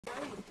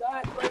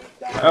God, praise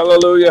God.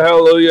 Hallelujah,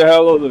 hallelujah,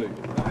 hallelujah.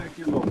 Thank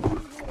you, Lord.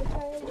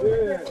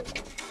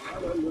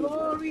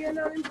 Glory and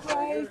honor and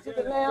praise to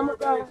the Lamb of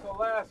God.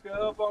 Alaska,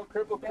 up on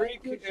Cripple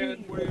Creek, you, and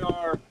Jesus. we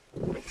are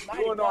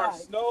doing our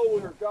snow.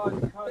 We're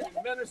God's Kind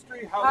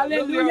Ministry.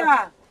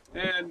 Hallelujah.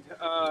 And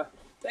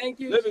Thank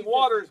you, Living Jesus.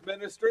 Waters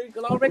Ministry.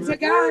 Glory to We're God.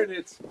 here, and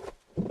it's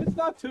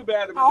not too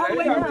bad of a All the day.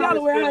 way from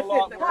Delaware, It's been a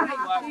lot sister. worse the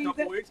last Jesus.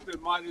 couple of weeks. It's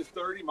been minus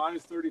 30,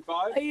 minus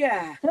 35.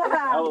 Yeah.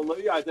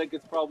 Hallelujah. I think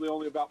it's probably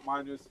only about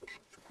minus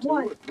 2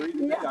 or 3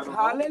 today. I don't know.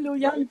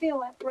 Hallelujah. Right?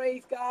 Feel it.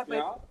 Praise God.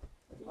 Yeah.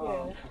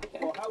 Yeah.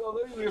 Well,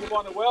 hallelujah. We just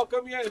want to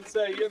welcome you and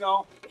say,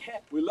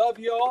 we love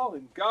you all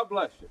and God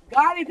bless you.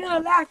 God is in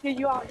Alaska,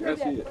 you all.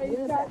 Yes, He is.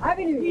 Praise God.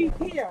 He's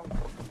here.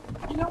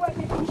 You know what?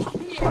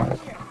 He's here.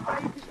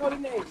 Praise His holy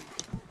name.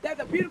 That's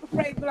a beautiful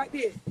praise like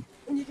this.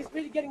 When you just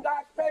really get in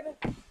God's presence,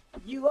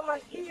 you are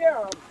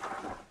here.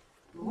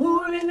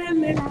 Moving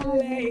in this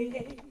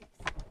place.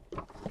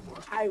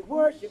 I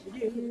worship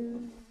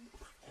you.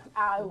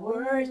 I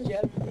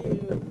worship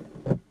you.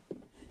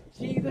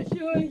 Jesus,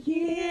 you're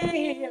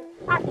here.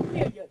 I can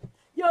feel you.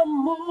 You're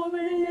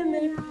moving in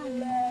this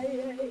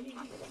place.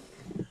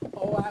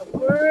 Oh, I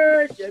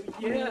worship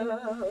you.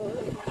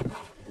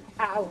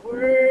 I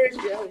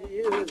worship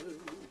you.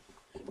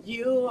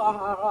 You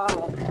are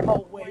a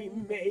way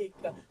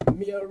maker,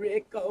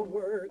 miracle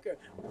worker,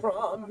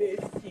 promise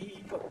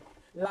keeper,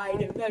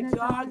 light in the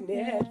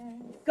darkness.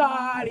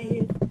 God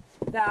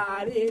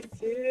is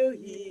to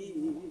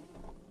you.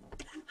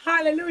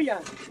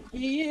 Hallelujah.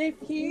 He is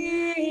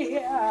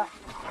here.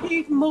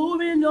 He's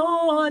moving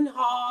on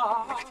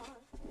hard.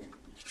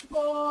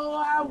 Oh,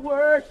 I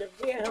worship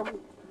him.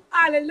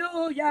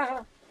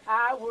 Hallelujah.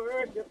 I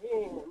worship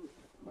him.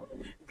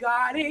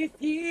 God is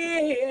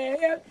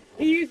here.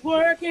 He's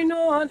working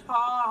on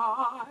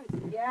hard.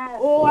 Yes.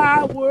 Oh,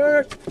 I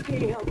worship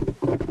him.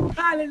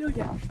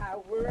 Hallelujah. I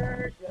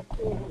worship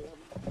him.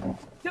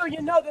 Do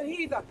you know that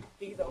he's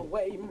a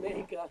way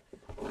maker,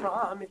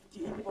 promise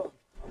keeper,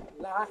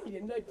 light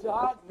in the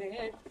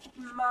darkness.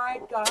 My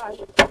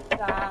God,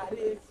 that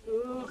is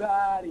who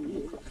God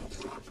is.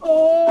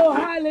 Oh,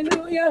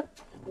 hallelujah.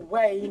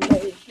 Way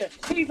maker.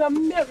 He's a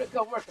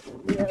miracle worker.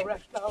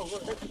 Miracle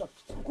worker.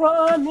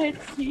 Promise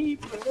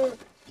keeper.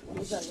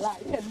 He's a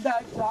light in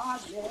the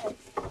darkness.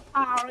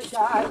 Our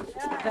God,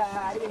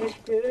 that is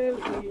who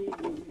He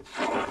is.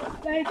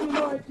 Thank you,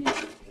 Lord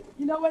Jesus.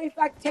 You know what? It's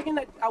like taking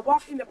a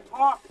walk in the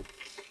park.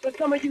 For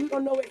some of you who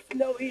don't know what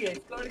snow is,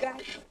 glory to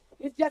God.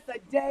 It's just a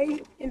day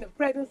in the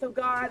presence of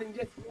God, and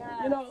just,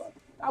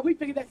 we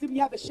figured that since we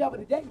have the shovel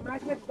today, we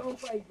might as well just go and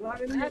praise Him.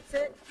 Hallelujah. That's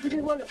it. We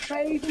just want to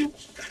praise Him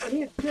for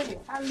His goodness.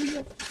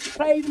 Hallelujah.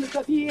 Praise Him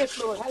because He is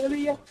Lord.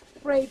 Hallelujah.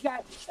 Praise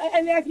God.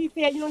 And as He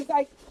said, it's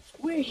like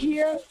we're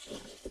here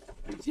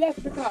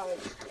just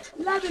because.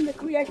 Loving the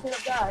creation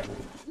of God.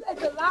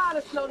 It's a lot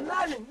of snow.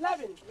 Loving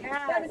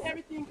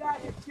everything God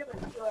has given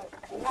to us.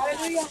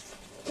 Hallelujah.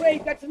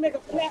 Praise God, to make a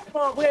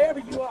platform wherever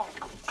you are.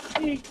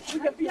 See, we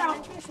can be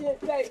out fishing and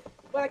say,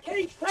 but I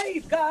can't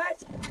praise God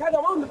because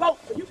I'm on the boat.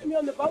 But you can be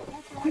on the boat.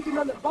 You can be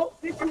on the boat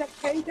fishing at the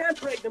same time,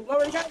 praise Him.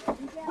 Glory to God.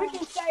 We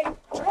can say,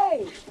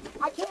 hey,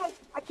 I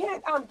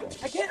can't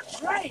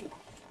pray.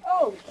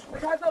 Oh,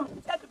 because I'm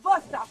at the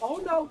bus stop. Oh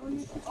no.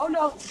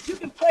 You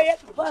can pray at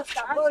the bus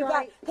stop. Glory to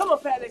God. Come on,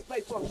 Pat, let's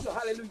pray for Him. So,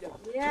 hallelujah.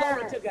 Yeah.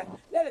 Glory to God.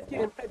 Let us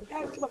get in prayer.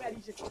 Pat, come on, Pat,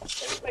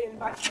 let's pray and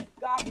invite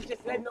God. We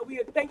just let Him know we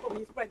are thankful for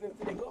His presence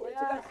today. Glory to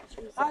God.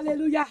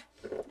 Hallelujah.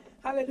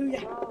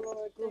 Hallelujah. Oh,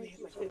 Lord,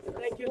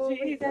 thank you, Lord,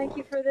 Jesus. we thank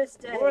you for this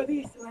day. Worthy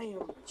is the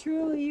Lamb.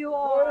 Truly you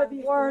are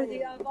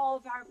worthy of all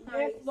of our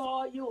praise. Yes,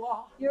 Lord, you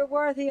are. You're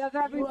worthy of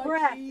every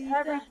breath,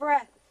 every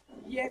breath.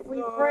 Yes, we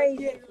Lord. praise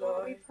yes, you,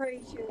 Lord. We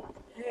praise you.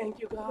 Thank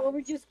you, God. Lord,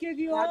 we just give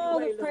you all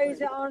the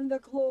praise and honor, the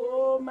glory.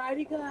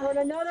 Almighty God. Lord,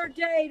 another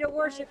day to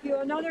worship you,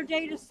 another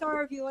day to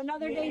serve you,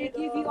 another day to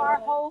give you our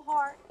whole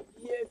heart.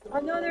 Yes,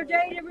 another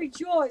day to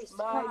rejoice,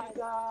 mighty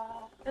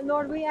God. And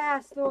Lord, we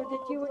ask, Lord,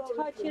 that you would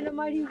touch in a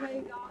mighty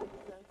way, God.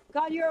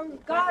 God, you're a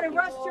God of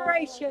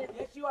restoration.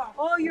 Yes, you are.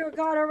 Oh, you're a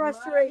God of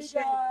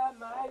restoration.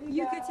 Mighty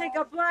you God. can take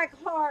a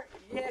black heart,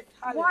 yes,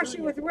 wash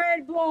it with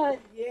red blood,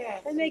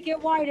 yes, and make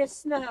it white as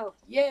snow.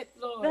 Yes,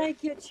 Lord.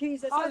 Thank you,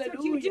 Jesus. Hallelujah. That's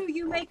what you do.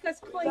 You make us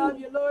clean. Love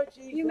you, Lord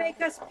Jesus. You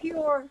make us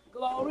pure.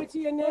 Glory to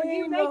your name, Lord,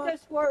 you make Lord.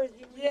 us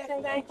worthy. Yes,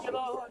 thank you,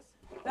 Lord.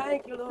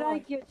 Thank you, Lord.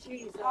 Thank you,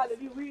 Jesus.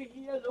 Hallelujah. We're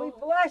here, Lord.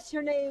 We bless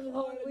your name,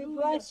 Lord. Hallelujah. We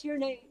bless your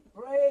name.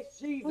 Praise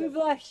Jesus. We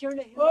bless your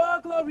name. Oh,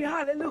 glory,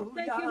 hallelujah.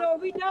 Thank you,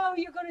 Lord. We know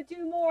you're going to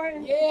do more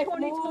in yes,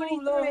 2023.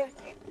 move, Lord.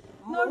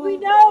 Lord, we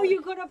know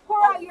you're going to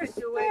pour out your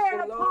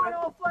spirit upon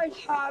all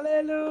flesh.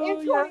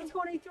 Hallelujah. In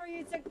 2023,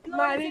 it's a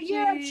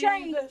year of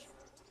change.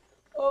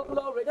 Oh,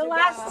 glory the to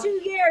last God. 2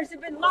 years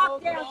have been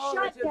locked down,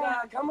 shut down.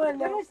 God. Come on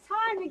now. But it's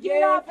time to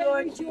get up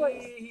and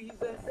rejoice.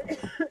 Jesus.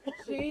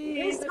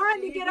 It's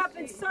time to get up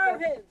and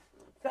serve Him.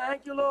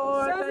 Thank you,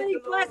 Lord. So Thank many you,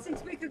 Lord.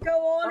 blessings we could go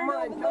on Come and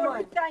on, on. come Lord, on.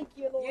 we thank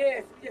you, Lord.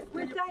 Yes, yes,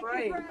 We give you thank you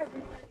praise. for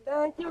everything.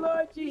 Thank you,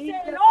 Lord You Jesus.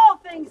 said in all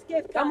things give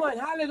thanks. Come on,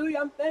 hallelujah.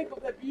 I'm thankful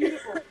for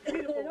beautiful,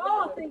 beautiful In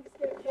all weather. things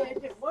give Yeah, thanks.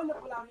 it's just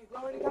wonderful out here.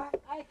 Glory to God.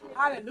 Thank you.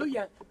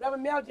 Hallelujah.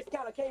 Reverend Mel just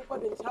kind of came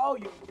forth and told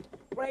you.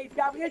 Praise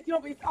God. But it's, you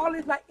know, it's all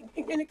this like,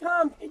 and it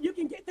comes, and you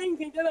can get things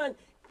done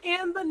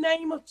in the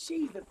name of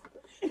Jesus.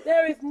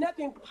 There is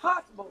nothing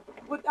possible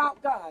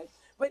without God.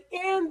 But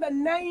in the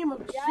name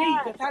of Yes.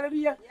 Jesus,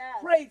 hallelujah, Yes.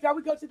 praise God,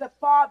 we go to the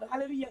Father,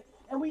 hallelujah,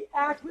 and we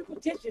ask, we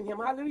petition him,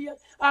 hallelujah,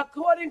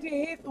 according to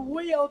his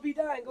will be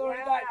done, glory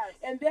to God. Yes.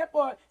 And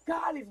therefore,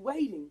 God is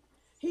waiting.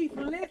 He's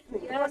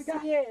listening, glory Yes, to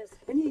God. he is.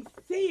 And he's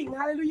seeing,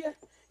 hallelujah,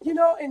 you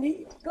know,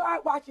 and God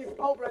watches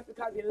over us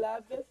because he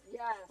loves us.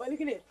 Yes. But look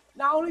at this.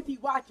 Not only is he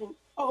watching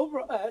over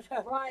us,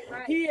 Right,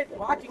 right. he is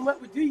watching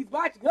what we do. He's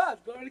watching us,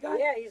 glory to God.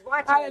 Yeah, he's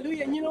watching.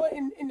 Hallelujah. And you know what?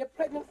 In the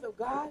presence of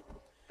God,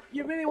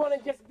 you really want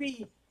to just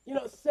be, you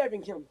know,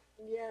 serving him.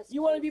 Yes.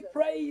 You want to be Jesus.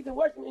 praised and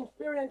worshiping in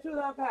spirit and truth,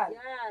 our God.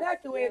 Yes,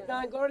 That's the way it's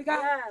yes. done, glory to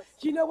God. Yes.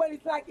 You know what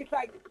it's like? It's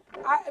like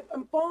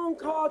phone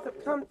calls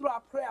have come through our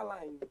prayer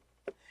line.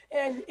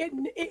 And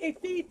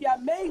it's easy,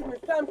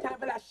 amazement sometimes,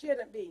 but I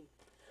shouldn't be.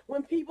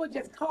 When people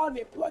just call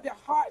me and pour their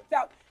hearts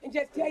out and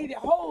just tell you their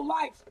whole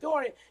life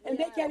story, and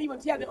they can't even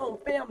tell their own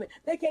family.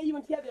 They can't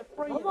even tell their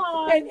friends. Come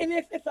on. And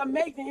it's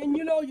amazing. And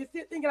you know, you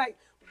sit thinking like,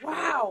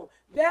 wow,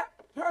 that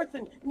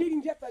person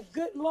needing just a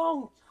good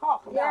long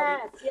talk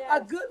about it. Yes,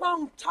 yes. A good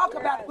long talk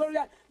about Yes. it. Glory to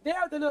God.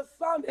 There's a little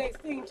song that they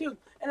sing too.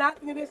 And I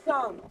think of this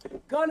song,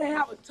 Gonna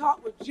Have a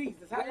Talk with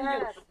Jesus. Hallelujah.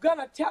 Yes.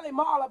 Gonna tell him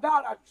all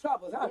about our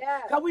troubles. Huh?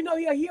 Yes. Because we know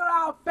he'll hear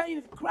our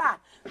faintest cry.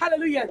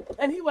 Hallelujah.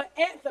 And he will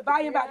answer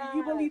by and by. Do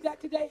you Yes. believe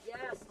that today?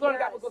 Yes, Glory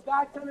yes. to God. Because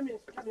God's Time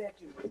Ministry coming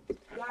at you.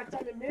 God's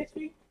Time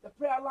Ministry, the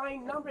prayer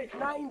line number is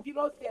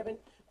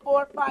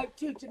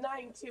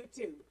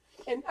 907-452-2922.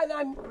 And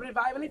I'm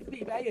Revivalist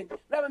Vive, and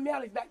Reverend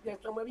Mel is back there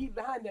somewhere. He's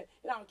behind in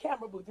our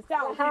camera booth. The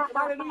sound system,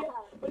 hallelujah.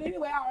 But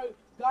anyway, our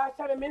God's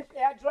Time Ministry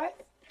address,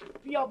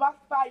 P.O.Box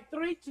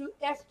 532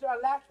 Ester,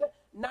 Alaska,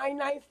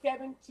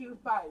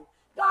 99725.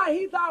 God,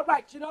 he's all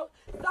right, you know.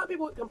 Some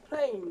people would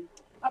complain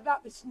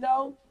about the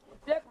snow.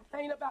 They'll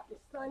complain about the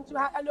sun too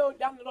hot. I know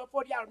down the Lord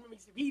 40 hours, remember,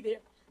 used to be there.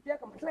 They'll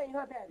complain,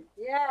 huh, Patty?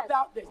 Yes.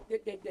 About the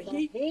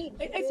heat. heat,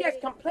 It's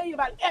just complain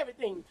about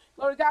everything.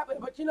 Glory to God.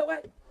 But you know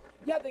what?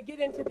 You have to get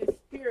into the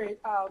spirit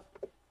of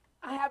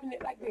having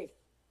it like this.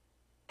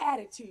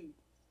 Attitude.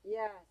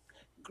 Yes.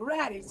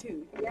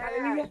 Gratitude. Yes.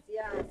 Hallelujah.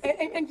 Yes.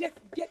 And just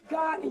get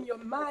God in your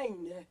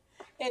mind.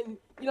 And,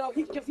 you know,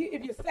 if you're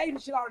saved,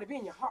 it should already be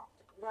in your heart.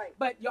 Right.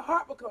 But your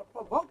heart will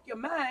provoke your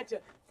mind to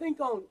think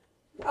on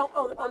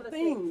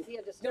things.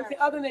 Yeah, You know,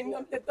 other than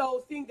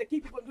those things that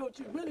keep you from doing what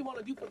you really want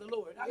to do for the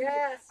Lord.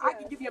 Yes, I yes.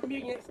 can give you a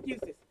million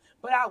excuses,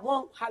 but I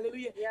won't.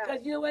 Hallelujah. Yes.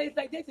 Because you know what? It's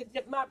like this is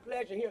just my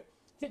pleasure here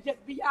to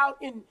just be out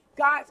in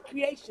God's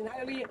creation.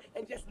 Hallelujah.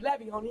 And just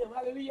loving on him.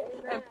 Hallelujah.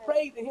 Amen. And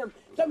praising him.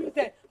 Some people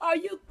say, are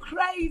you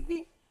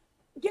crazy?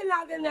 Getting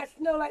out there in that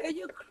snow like, are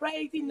you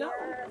crazy? No.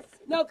 Yes.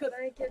 No, because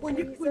Thank you, when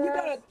you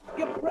gotta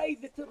give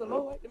praises to the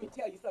Lord, let me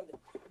tell you something.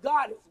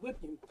 God is with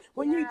you.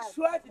 When Yes.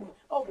 you trust and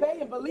obey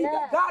and believe that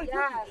Yes, God is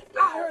yes, with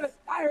you. yes.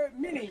 I heard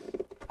many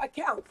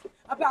accounts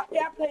about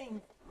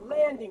airplanes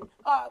landing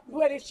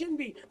where they shouldn't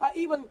be,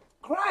 even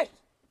crashed,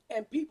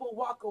 and people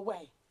walk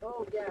away.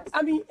 Oh, yes.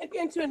 I mean,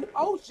 into an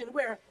ocean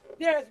where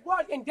there's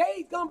water, and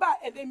days gone by,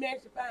 and they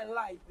managed to find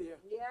life there.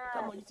 Yes.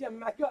 Come on, you tell me,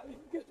 my God,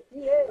 He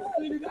is.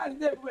 hallelujah, God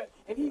is everywhere,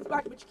 and He's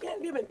watching, but you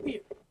can't live in fear.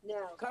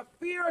 No. Because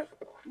fear,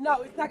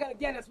 no, it's not going to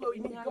get us where we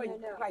need to go in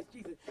Christ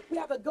Jesus. We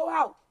have to go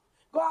out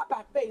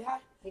by faith, huh?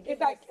 It's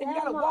like, and you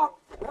got to walk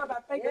by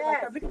faith.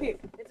 Yes. Look at this.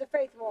 It's a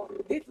faith walk.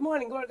 This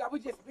morning, glory to God, we're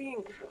just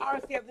being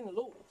ourselves in the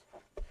Lord.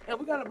 And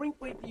we're going to bring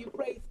forth to you,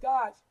 praise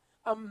God's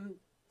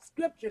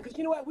scripture. Because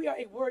you know what? We are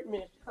a word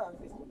ministry.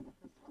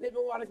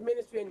 Living Waters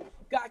Ministry, and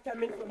God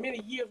come in for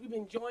many years. We've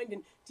been joined,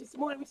 and this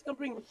morning we're just going to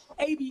bring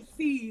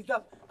ABCs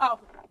of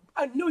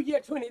a new year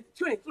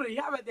 2023.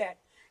 How about that?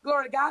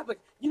 Glory to God. But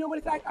you know what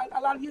it's like?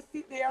 A lot of you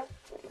sit there,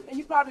 and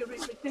you probably are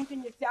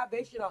thinking your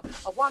salvation or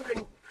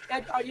wondering,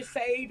 are you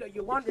saved? Or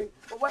you're wondering,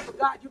 well, what for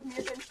God you can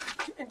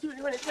in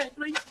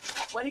 2023?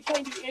 Well, He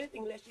can't do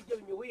anything unless you give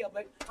Him your will.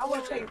 But I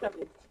want to tell you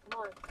something.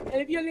 Come on.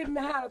 And if you're living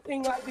behind a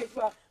thing like this,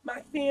 well,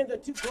 my sins are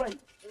too great.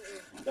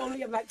 Don't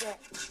live like that.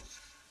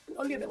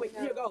 Don't live that way.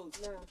 Here goes.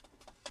 No.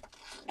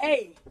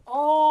 A,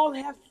 all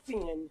have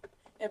sinned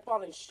and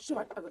fallen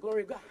short of the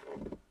glory of God.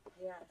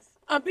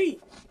 Yes. B,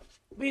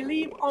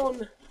 believe on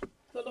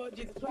the Lord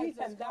Jesus Christ,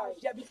 Jesus and thou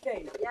Christ. shalt be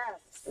saved.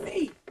 Yes.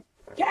 C,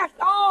 cast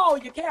all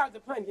your cares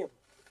upon Him.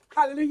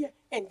 Hallelujah.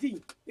 And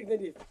D, listen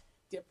to this.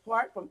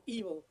 Depart from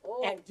evil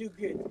and do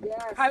good.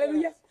 Yes,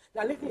 Hallelujah. yes.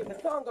 Now listen to the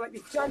song go like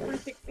this. John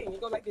 3:16.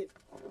 It goes like this.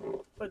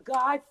 For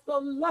God so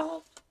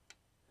loved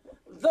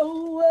the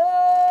world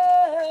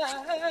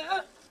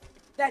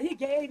that He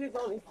gave His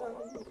only Son.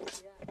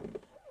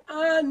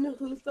 And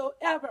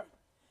whosoever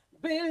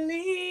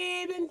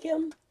believe in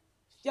Him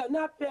shall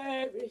not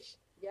perish,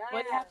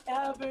 but have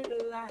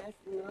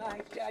everlasting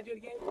life. Shall I do it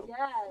again?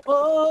 Yes.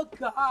 Oh,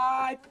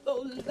 God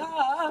so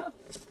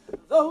loved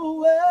the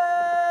world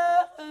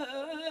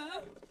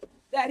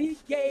that he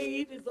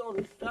gave his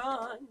only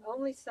son.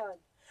 Only son.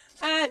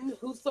 And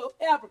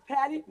whosoever,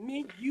 Patty,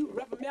 me, you,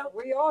 Reverend Mel,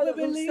 We are will the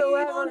believe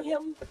whosoever. on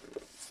him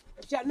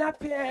shall not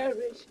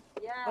perish,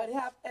 Yes. but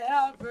have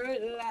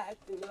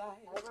everlasting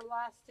life.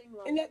 Everlasting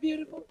life. Isn't that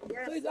beautiful?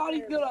 Yes, So it's all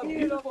these it little is.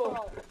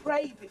 beautiful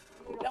phrases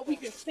that we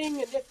can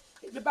sing, and just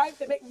the Bible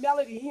says make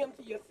melody hymn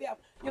to yourself.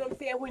 You know what I'm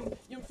saying? When you know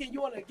what I'm saying,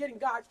 you want to get in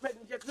God's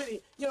presence, just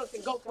really, you know what I'm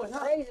saying, go for it, huh?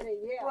 Praising him,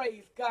 yeah.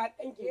 Praise God.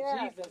 Thank you,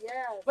 Yes, Jesus.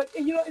 yes. But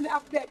and you know, in the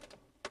alphabet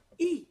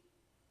E,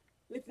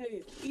 listen to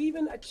this.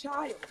 Even a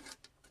child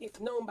is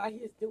known by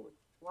his doing.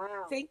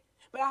 Wow. See?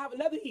 But I have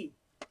another E.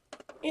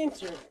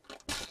 Enter.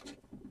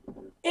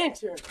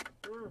 Enter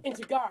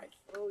into God's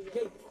Oh, yes.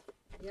 gates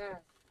Yes.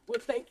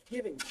 with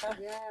thanksgiving.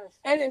 Yes.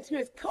 And into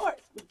his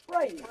courts with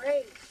praise.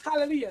 Praise.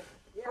 Hallelujah.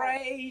 Yes.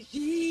 Praise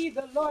ye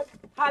the Lord.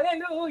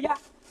 Hallelujah.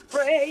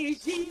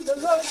 Praise ye the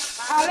Lord.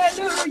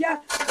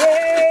 Hallelujah.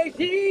 Praise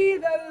ye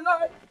the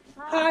Lord.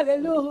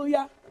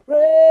 Hallelujah.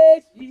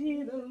 Praise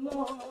ye the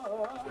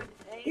Lord.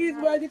 He's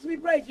worthy to be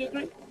praised. You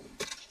agree?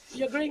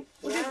 You agree?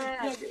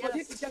 Well,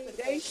 this is just a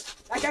day.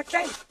 Like I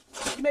say,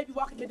 you may be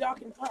walking in the dark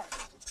in the park,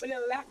 but in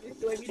the life, this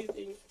is the way we do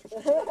things.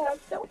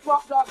 Don't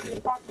walk dark in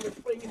the park in the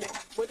spring and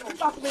we don't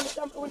walk them in the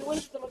summer. When the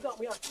winter summer comes,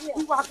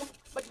 we walk them.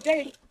 But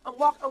today, I'm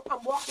walking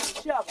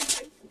the shovel.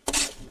 Okay?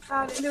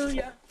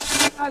 Hallelujah.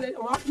 Hallelujah.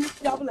 I'm walking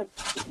the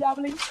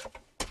shoveling.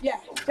 Yeah,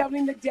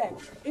 shoveling the deck.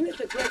 And it's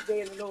a great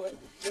day in the Lord.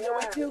 You know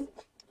what, too?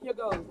 Here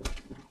goes.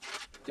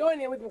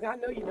 Join in with me, because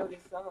I know you know this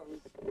song.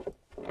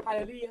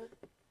 Hallelujah.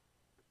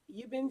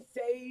 You've been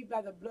saved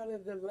by the blood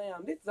of the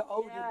Lamb. This is an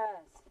oldie.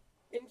 Yes.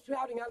 In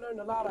traveling, I learned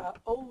a lot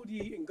of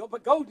oldie and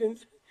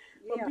goldens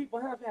from people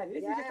who have had it.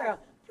 This is just a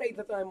praise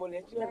the time on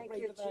this. You know, Thank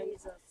praise you, the time.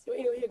 Jesus. So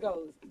anyway, here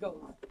goes. It goes.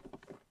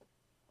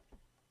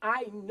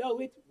 I know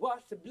it was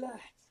the blood.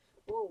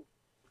 Oh.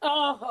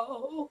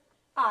 Oh,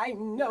 I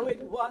know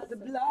it was the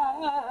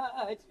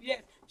blood.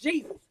 Yes,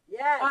 Jesus.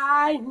 Yes.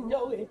 I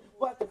know it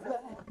was the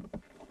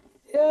blood.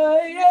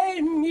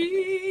 Save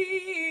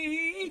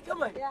me.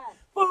 Come on. Yes.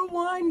 For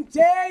one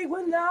day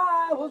when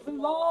I was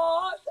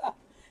lost,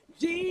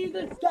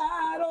 Jesus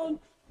died on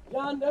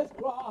yonder's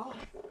cross.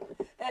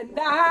 And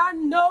I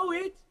know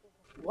it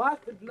was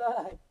the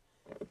blood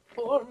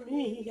for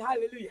me.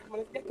 Hallelujah. Come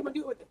on,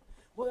 do it with it.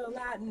 Well,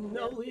 I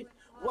know it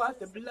was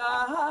the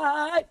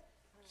blood.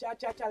 Shout,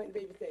 let the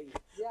baby say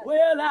it. Yes.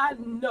 Well, I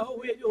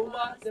know it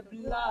was the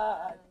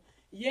blood.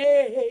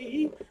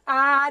 Yeah,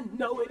 I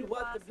know it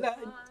was the blood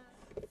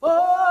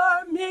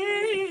for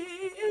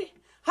me.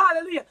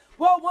 Hallelujah.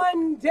 Well,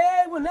 one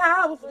day when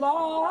I was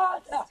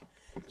lost,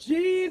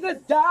 Jesus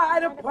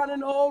died upon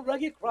an old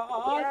rugged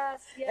cross.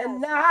 Yes, yes.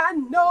 And I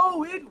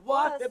know it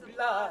was the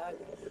blood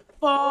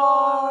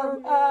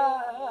for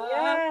us.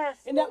 Yes.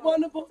 Isn't that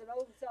wonderful? It's an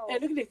old song.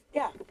 And look at this.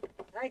 Yeah.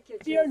 Thank you,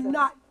 Fear Jesus.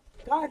 not.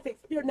 God says,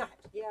 fear not.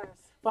 Yes.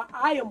 For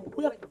I am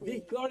with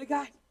thee. Glory to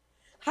God.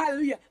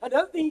 Hallelujah.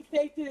 Another thing he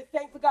says to the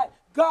saints of God,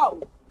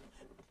 go.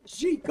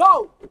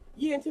 Go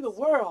ye into the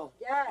world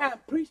and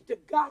preach the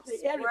gospel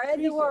to every creature.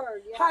 Spread the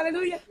word. Yes.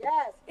 Hallelujah.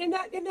 Yes. Isn't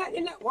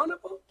that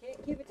wonderful? Can't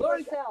keep it to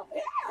Glory yourself.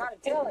 Yeah. Gotta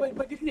tell it.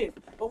 But look at this.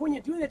 But when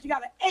you're doing that, you got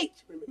to H.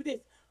 Remember this.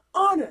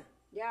 Honor.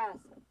 Yes.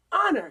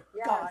 Honor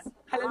Yes. God.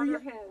 Hallelujah.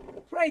 Honor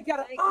him. Praise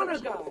God. Thank Honor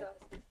you, God. Jesus.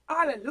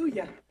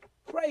 Hallelujah.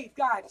 Praise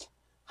God.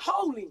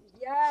 Holy.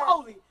 Yes.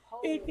 Holy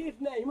Holy. is his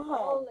name. Huh?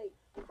 Holy.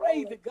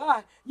 Praise to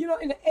God. You know,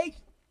 in the H,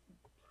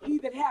 he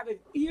that have his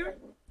ear,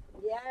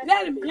 Yes.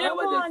 let him hear Come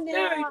what on the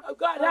Spirit now. of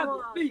God Come has to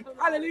on, speak. come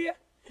on. Hallelujah.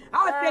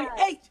 I Yes.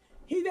 said H,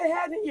 he that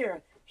has an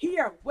ear,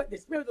 hear what the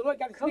Spirit of the Lord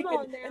got to Come speak.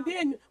 on And now.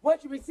 then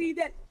once you receive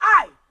that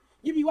I,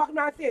 you be walking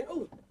around saying,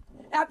 oh,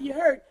 after you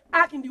heard,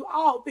 I can do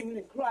all things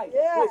in Christ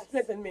Yes. which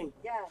strengthen me.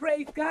 Yes.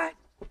 Praise God.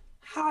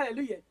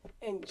 Hallelujah.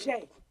 And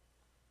J,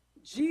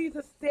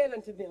 Jesus said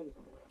unto them,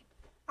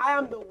 I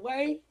am the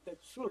way, the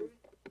truth,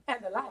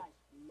 and the life.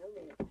 No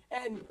man.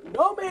 And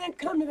no man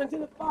cometh unto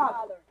the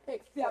Father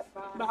except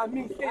by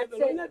me. Saith That's the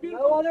Lord. Isn't it. that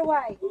beautiful? No other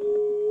way.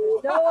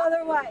 There's no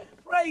other way.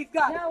 Praise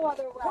God. No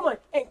other way. Come on.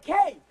 And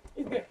K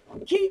is good.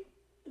 Keep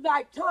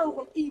thy tongue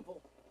from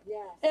evil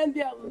Yes. and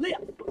their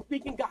lips from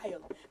speaking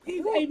guile.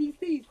 These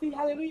ABCs, see,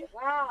 hallelujah.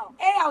 Wow.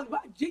 L,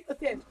 Jesus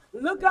says,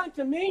 look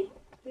unto me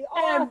The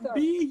and author.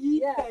 be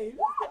ye Yes. saved.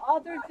 The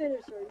author and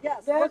finisher.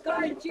 Yes. That's Look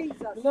right. unto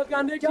Jesus. Look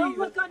unto Don't Jesus.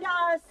 look unto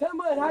us. Come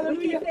on, We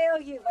hallelujah. can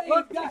fail you. Praise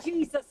Look God. to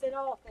Jesus in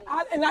all things.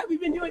 And like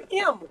we've been doing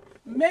M,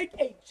 make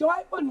a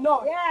joyful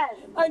noise Yes.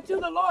 unto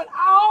the Lord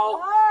all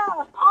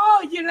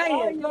ye All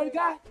lands. ye Glory to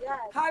God. lands, yes.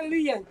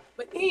 Hallelujah.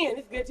 But N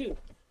is good too.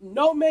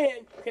 No man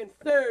can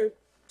serve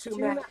two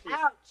masters.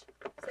 Ouch.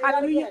 Say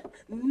Hallelujah. that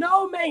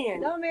No man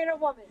again. No man or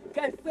woman.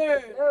 can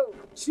serve No.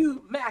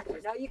 two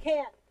masters. No, you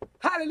can't.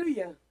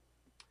 Hallelujah.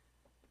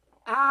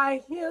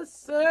 I will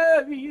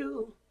serve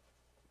you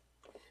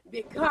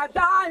because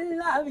I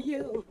love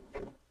you.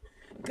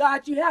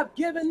 God, you have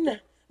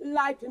given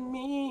life to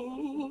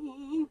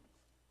me.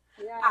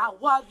 Yes. Yes. I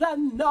was a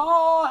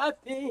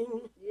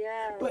nothing,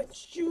 Yes.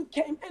 but you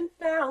came and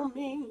found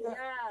me. Yes.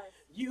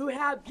 You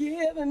have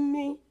given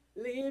me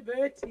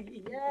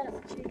liberty. Yes,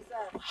 Jesus.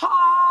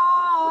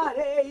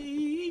 Heartache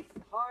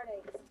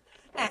Heartaches.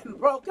 and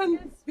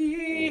broken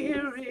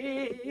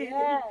spirit.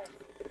 Yes.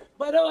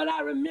 But Lord,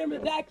 I remember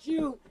that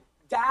you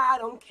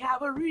died on Yes,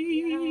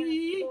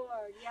 Calvary. Lord.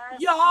 Yes.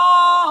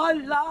 Your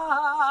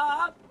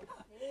love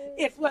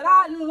Yes. is what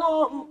I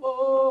long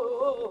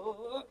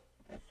for.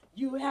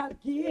 You have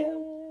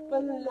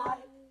given life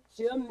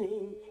to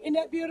me. Isn't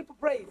that beautiful?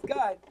 Praise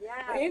God. Yes.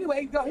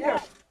 Anyway, go here.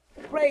 Yes.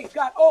 Praise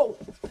God. Oh,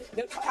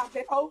 I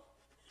said, oh,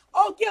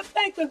 give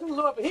thanks unto the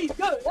Lord, for He's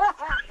good.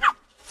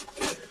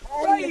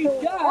 Praise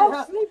God.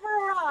 Oh, sleeper,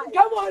 rise.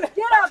 Come on.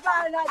 Get up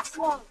out of that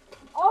slump.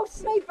 Oh,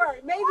 sleeper,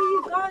 maybe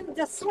you've gone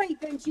to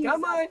sleep in Jesus.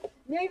 Come on.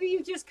 Maybe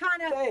you just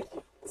kind of Thank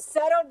you.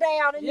 settled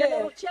down in your Yeah.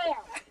 little chair.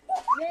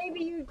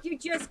 Maybe you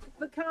just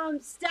become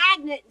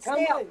stagnant and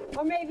Come still. on.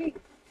 Or maybe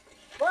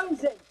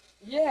frozen.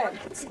 Yeah.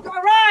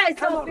 Rise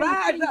Come up on, in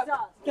rise Jesus.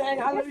 up. Okay,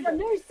 It's hallelujah. the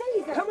new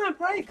season. Come on,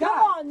 praise Come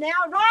God. on now,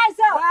 rise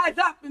up. Rise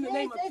up in the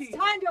name of It's Jesus.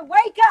 time to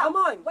wake up. Come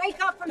on. Wake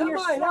up from Come your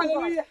on, slumber.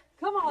 hallelujah.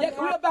 Come on Yes,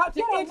 now. we're about to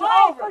Get enter away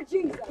over. for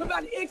Jesus. We're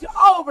about to enter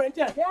over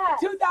into Yes.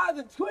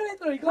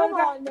 2023. Come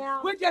Glory to on God.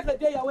 now. We're just a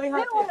day away. Who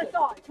would have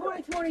thought?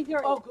 2023.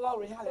 Oh,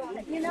 glory,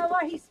 hallelujah. You know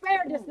what? He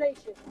spared this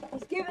nation.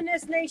 He's given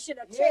this nation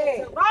a chance.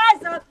 Yeah. So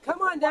rise up.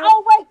 Come on now.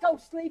 Don't wake, go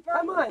sleeper.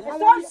 Come on, And start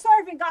hallelujah.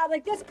 serving God.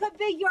 Like this could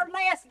be your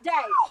last day.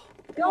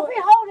 Don't be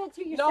holding it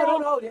to yourself. No,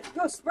 don't hold it.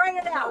 Go spread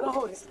it out. No, don't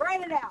hold it.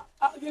 Spread it out.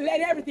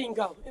 Let everything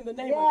go in the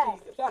name Yes.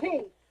 of Jesus.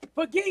 P.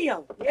 Forgive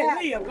Yes. and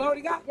live.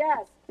 Glory to God.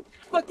 Yes.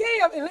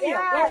 Forgive and live. Glory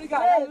Yes. to God.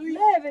 Live, Hallelujah.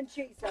 live in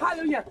Jesus.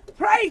 Hallelujah.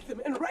 Praise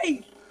Him and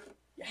raise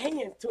your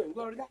hands to Him.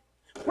 Glory to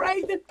God.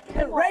 Praise Him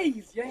and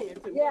raise your hands to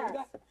Him. Glory to Yes.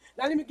 God.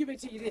 Now let me give it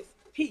to you this.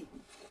 P.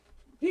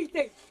 He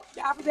said,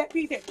 after that,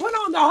 P said, put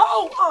on the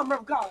whole armor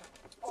of God.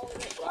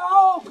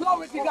 Oh,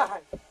 glory to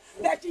God.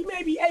 That you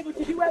may be able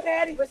to do what,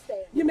 Daddy?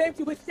 Withstand. You may be able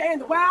to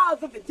withstand the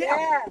wiles of the devil.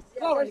 Yes. Yes.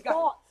 Glory Those to God.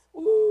 thoughts.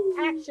 Ooh.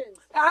 Actions.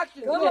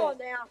 Actions. Come yes. on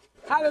now.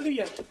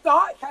 Hallelujah.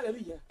 Thoughts.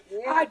 Hallelujah.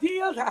 Yeah.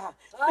 Ideas.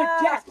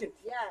 Suggestions.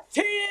 Yes.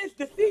 Tis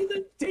the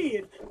season.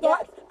 Tis.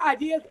 Thoughts,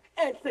 ideas,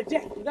 and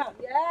suggestions. Yes.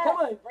 Come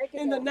on. Break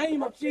it In the down.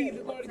 name of That's it.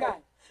 Jesus. Glory to God.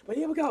 But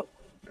here we go.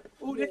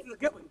 Ooh, this is a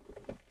good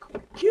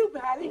one. Q,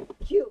 buddy.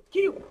 Q.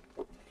 Q.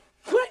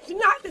 Quench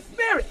not the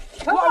spirit.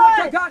 Come Glory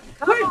on. to God.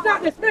 Come Quench on.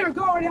 not the spirit.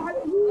 Glory to God.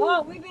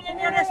 Oh, we've been in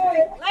there this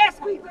week.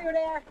 Last week we were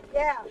there.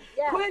 Yeah.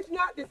 Yeah. Quench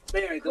not the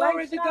spirit. Glory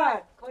Quench to not.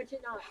 God. Quench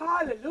it not.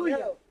 Hallelujah.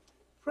 No.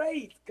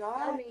 Praise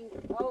God. I mean,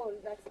 oh,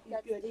 that's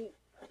Good. deep.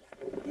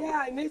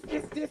 Yeah, and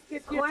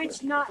this.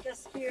 Quench not the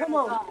spirit Come of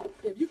on. God.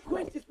 If you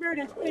quench the spirit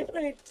in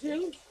 2022,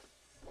 You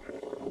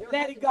don't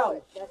let have it to go. do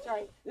it. That's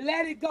right.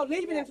 let it go.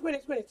 Leave it in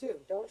 2022.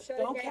 Don't shut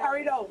Don't it down.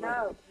 carry it over.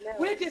 No, no.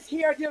 We're just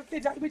here. We're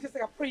just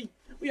like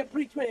we are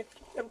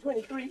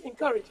pre-23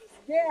 encouragers.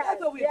 Yes,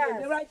 That's what we're yes.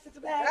 doing. Right, Sister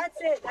Bag? That's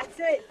it. That's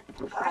it.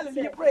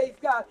 Hallelujah. it. Praise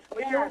God. But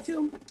you know what, Yes.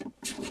 too?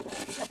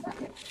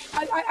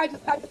 I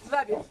just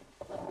love it.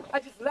 I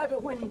just love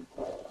it when,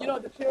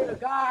 the Spirit of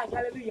God,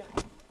 hallelujah,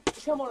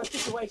 come on a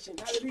situation,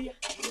 hallelujah.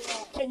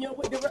 And you know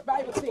what the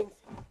Bible sings?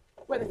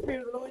 Where the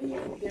Spirit of the Lord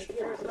is,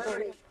 there's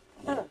liberty.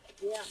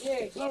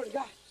 Yeah, glory to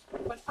God.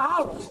 But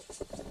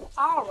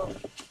our,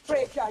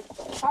 praise God.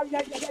 How you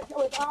got to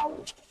tell us our?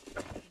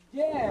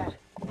 Yeah,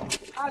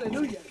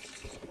 hallelujah.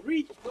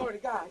 Reach, glory to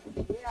God.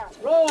 Yeah.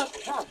 Rub,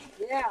 huh?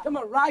 Yeah. Come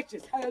on,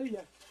 righteous,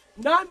 hallelujah.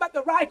 None but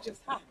the righteous,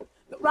 huh?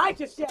 The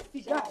righteous shall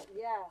see God.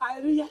 Yeah.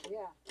 Hallelujah. Yeah.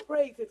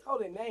 Praise His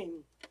holy name.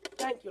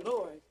 Thank you,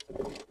 Lord.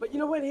 But you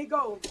know where He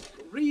goes?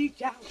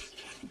 Reach out.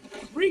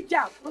 Reach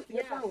out. Look at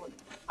Yeah. the one.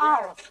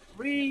 Our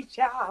reach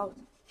out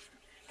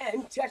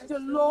and touch the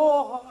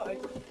Lord.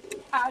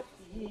 I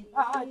see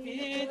by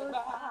His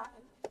side.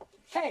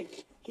 Hey,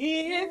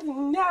 He is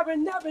never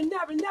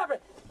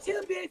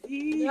too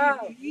busy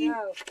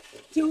No.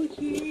 to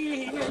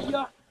hear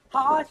your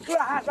heart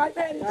cry. Right,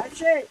 Betty?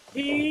 That's it.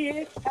 He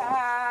is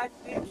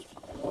passing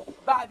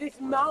by this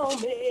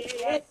moment.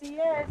 Yes, he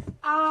is.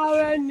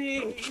 Our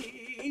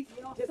need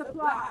to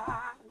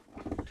supply.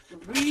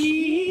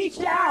 Reach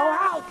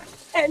out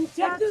and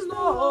touch the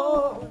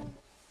Lord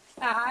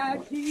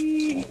as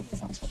He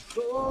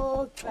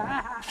goes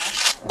by.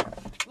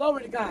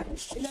 Glory to God.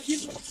 Isn't that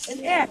beautiful?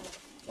 And Ester,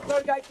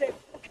 glory to God, said,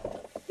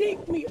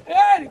 seek me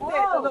early,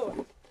 says the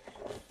Lord.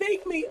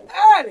 Seek me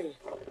early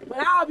when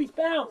I'll be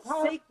found.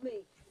 Huh? Seek me.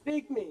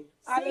 Seek me.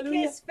 Seek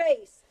Hallelujah. His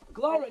face.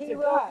 Glory and to He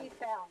will God. be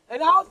found.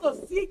 And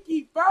also seek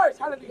ye first,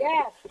 hallelujah,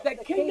 Yes, the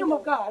the kingdom of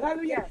kingdom. God,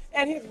 hallelujah, Yes.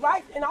 and His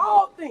rights and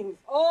all things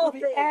All will be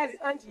things. added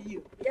unto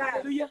you. Yes.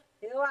 Hallelujah.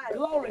 He'll add it.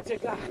 Glory to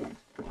God.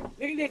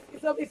 Look at this.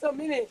 It's so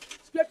many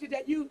scriptures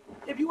that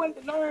if you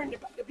wanted to learn the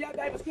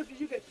Bible scriptures,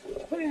 you could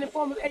put it in the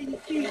form of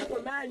ABCs to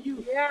remind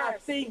you Yes.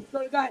 of things,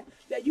 glory to God,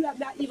 that you have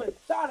not even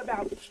thought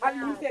about.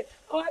 Hallelujah. You said,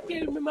 I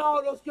can't remember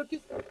all those scriptures.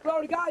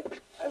 Glory to God.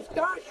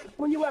 Start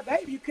when you were a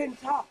baby, you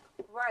couldn't talk.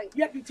 Right.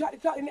 You have to be taught to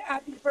talk, and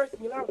after the first,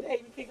 you learn what the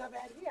ABCs are.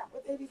 Yeah,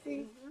 what's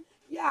ABCs?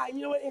 Yeah, and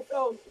you know what? And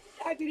so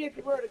after this,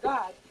 the Word of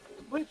God,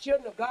 we're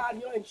children of God,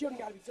 you know, and children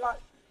got to be taught.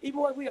 Even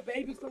when we are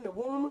babies from the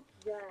womb,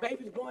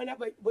 babies growing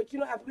up, but you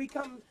know, as we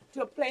come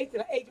to a place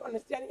and an age of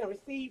understanding and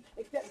receive,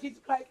 accept Jesus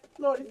Christ,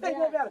 Lord, it's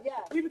better.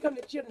 We become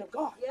the children of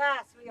God.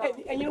 Yes, we are.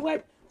 And you know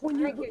what? When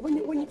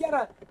you get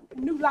a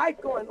new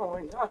life going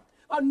on,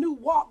 a new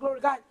walk, glory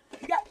to God,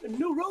 you got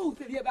new rules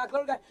to live about,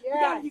 glory to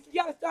God. You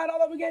got to start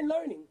all over again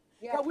learning.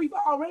 Because we've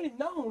already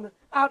known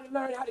how to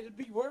learn how to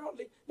be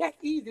worldly. That's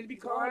easy to be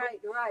carnal.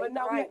 Right. But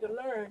now we have to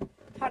learn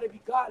how to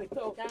be godly.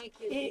 So,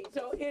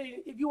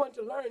 if you want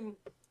to learn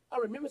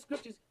or remember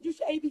scriptures, use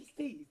your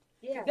ABCs.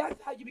 Yeah. That's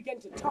how you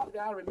begin to talk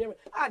that I remember.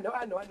 I know.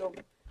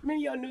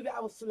 Many of y'all knew that I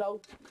was slow.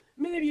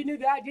 Many of you knew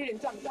that I did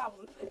until I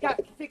was got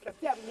 6 or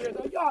 7 years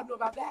old. Y'all know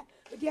about that.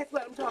 But guess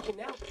what? I'm talking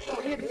now. So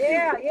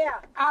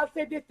I'll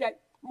say this, that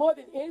more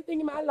than anything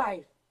in my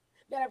life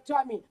that have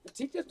taught me, the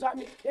teachers taught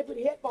me, they put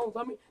headphones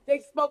on me. They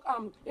spoke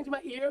into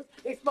my ears.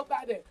 They spoke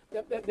by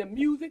the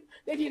music.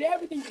 They did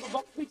everything to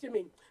provoke speech in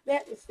me. They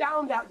had the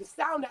sound out.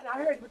 And I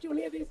heard it. But you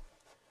hear this?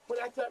 When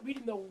I started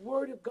reading the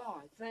Word of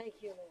God. Thank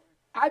you, Lord.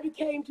 I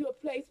became to a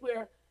place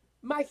where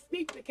my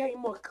speech became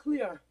more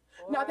clear.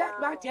 Wow. Now that's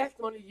my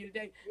testimony to you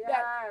today. Yes.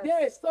 That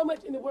there is so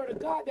much in the Word of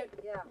God that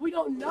we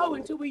don't know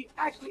until we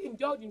actually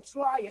indulge and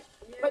try it.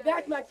 Yes. But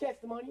that's my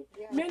testimony.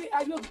 Yes. Many,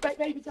 a little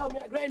baby told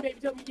me, my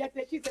grandbaby told me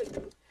yesterday, she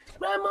said,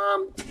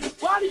 Grandma,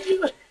 why did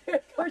you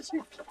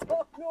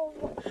talk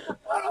normal?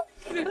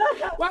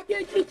 Why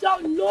can't you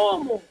talk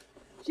normal?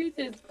 She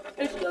says,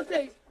 and she'll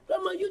say,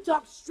 Grandma, you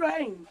talk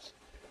strange.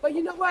 But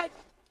you know what?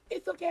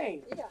 It's okay.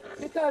 Yeah.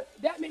 Because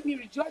that made me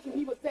rejoice when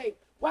people say,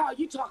 wow,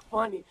 you talk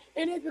funny.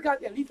 And it's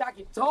because at least I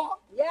can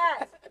talk.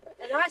 Yes.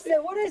 And I said,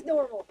 what is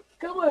normal?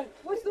 Come on.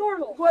 What's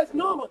normal? What's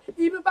normal?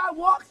 Even if I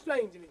walk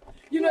strangely.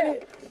 You know,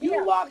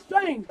 you walk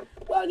strange.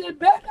 Well, it's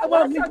better.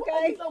 Well, that's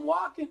okay. I'm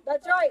walking.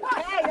 That's right.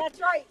 Hey,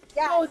 that's right.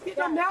 Yeah. So it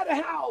doesn't matter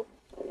how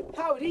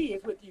it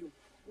is with you.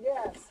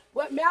 Yes.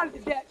 What matters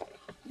is that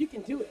you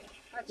can do it.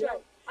 That's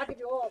right. I can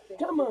do all things.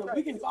 Come on,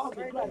 we can do all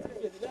things.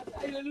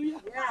 Hallelujah.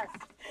 Yes.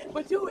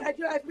 But you, as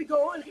we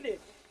go on, look at this.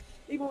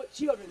 Even with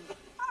children,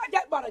 I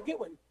got about a good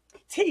one.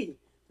 T.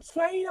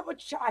 Train up a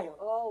child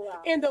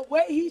in the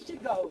way he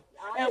should go,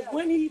 and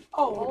when he's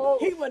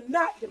old, he will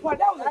not depart.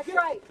 That was good.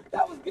 Right.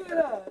 That was good.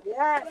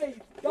 Yes. Praise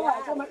God.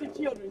 Talking about the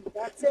children.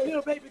 That's it.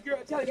 Little baby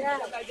girl telling you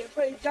something like that.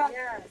 Praise God.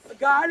 Yes. But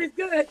God is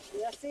good.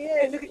 Yes, He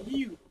is. And look at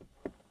you.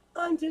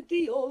 Unto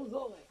thee, O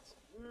Lord.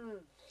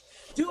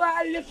 Do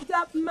I lift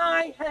up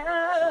my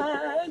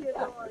hand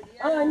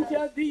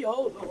unto thee,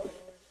 O Lord?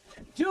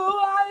 Do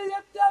I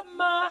lift up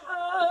my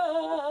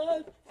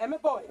hand and my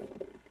voice?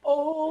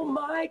 Oh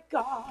my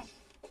God,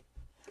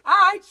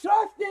 I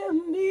trust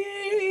in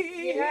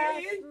thee.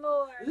 Yes,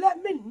 Lord.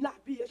 Let me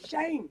not be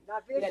ashamed.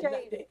 Not be ashamed. Let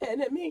not the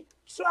enemy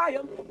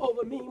triumph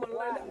over me.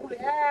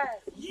 Yes.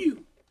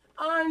 You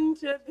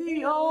unto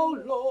thee, O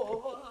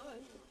Lord,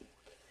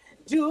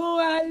 do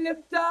I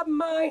lift up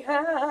my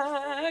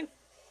hand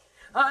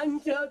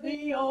unto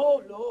thee,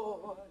 O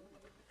Lord.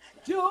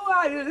 Do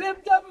I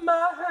lift up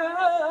my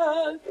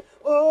hands,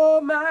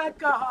 oh my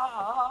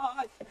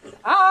God,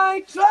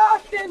 I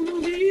trust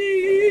in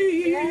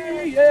thee.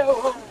 Yes.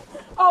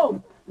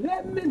 Oh,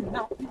 let me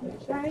not be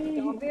ashamed.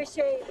 Don't be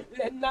ashamed.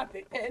 Let not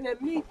the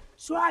enemy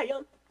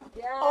triumph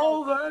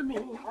over me.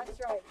 That's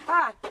right.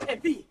 I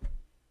and be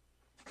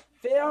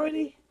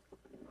verily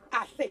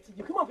I say to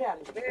you, come on,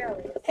 Patty.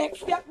 Verily.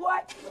 Except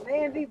what? A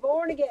man be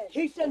born again.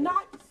 He shall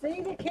not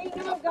see the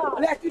kingdom of God.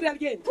 Let's do that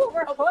again. Well,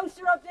 we're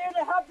closer up there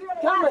to help you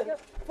in Alaska,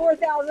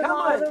 4,000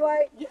 miles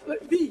away.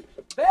 Be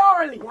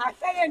verily, I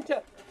say unto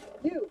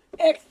you,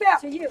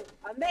 except to you,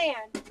 a man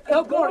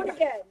born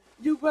again.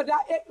 You will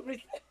not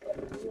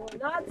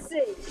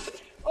see.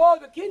 Oh,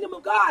 the kingdom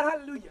of God,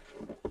 hallelujah.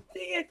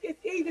 See,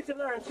 it's easy to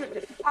learn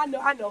scripture. I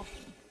know.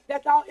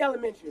 That's all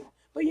elementary.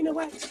 But you know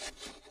what?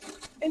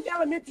 In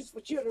elementary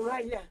for children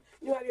right here.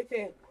 You know how they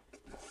say,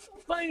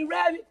 funny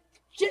rabbit,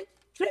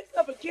 tricks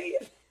of a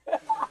kid.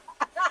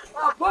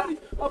 a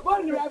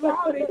bunny rabbit,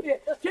 how they say,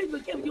 tricks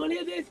of a kid. You want to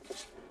hear this?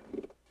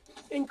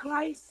 In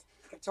Christ,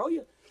 I told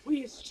you,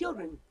 we is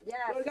children.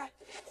 Yeah.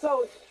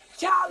 So,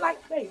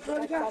 childlike faith.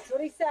 That's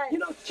what he said. You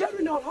know,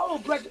 children don't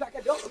hold grudges like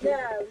adults.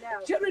 No.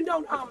 Children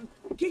don't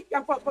keep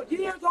for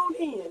years on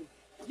end.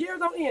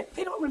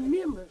 They don't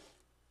remember.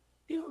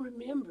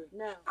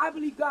 No. I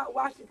believe God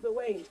washes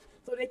away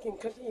so they can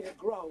continue to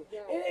grow.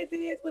 Yeah. And it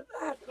is with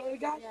us, glory to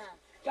God. Yeah.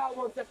 God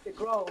wants us to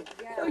grow.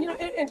 Yeah. So, you know,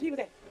 and people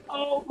say,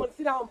 oh, I'm going to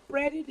sit down,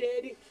 Freddy,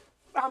 Daddy,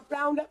 I'm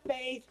frowned up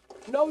face,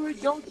 no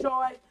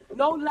joy,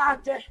 no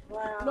laughter,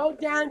 no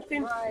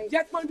dancing. Right.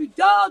 Just want to be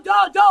dull,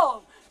 dead,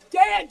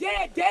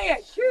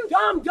 Shoot.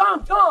 dumb.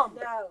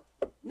 No.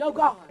 No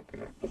God.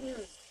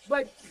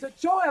 But the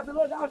joy of the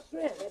Lord is our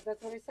strength. Yeah,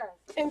 that's what he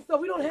says. And so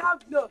we don't have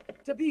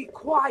to be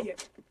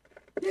quiet.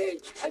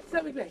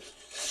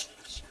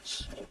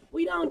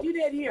 We don't do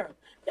that here.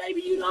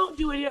 Maybe you don't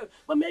do it here,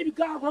 but maybe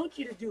God wants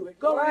you to do it.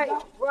 Go right.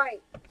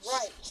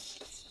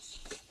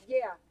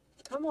 Yeah.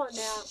 Come on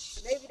now.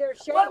 Maybe they're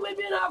ashamed. What have we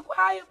been all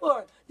quiet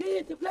for?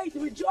 This is the place to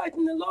rejoice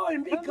in the Lord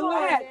and be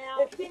glad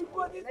and sing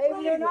for this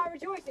Maybe they're not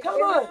rejoicing. Come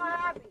Maybe on. they're not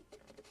happy.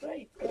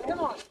 Praise God. Come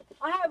on.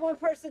 I had one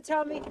person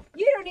tell me,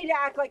 you don't need to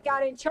act like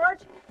God in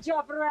church,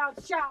 jumping around,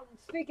 shouting,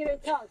 speaking in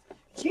tongues.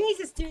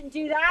 Jesus didn't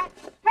do that.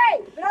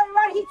 Hey, but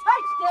everybody he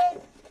touched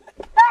did.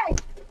 Hey,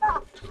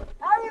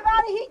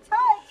 everybody he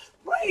touched.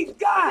 Praise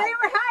God. They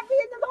were happy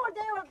in the Lord.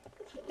 They were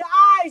the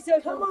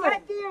eyes Come open, on.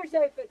 deaf ears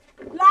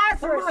open.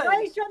 Lazarus Come on.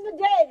 raised from the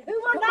dead. Who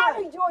will Come not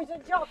on. rejoice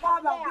and jump How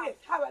up about now? this?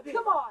 How about this?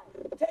 Come on.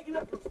 Taking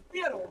up the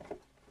spittle.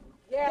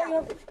 Taking Yeah.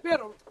 up the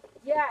spittle.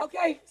 Yeah.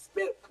 Okay,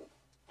 spit.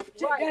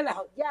 Check Right. that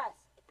out. Yes.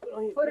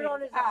 Put it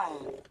on his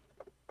eyes.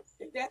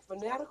 Is that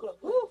fanatical?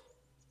 Woo.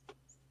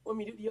 Want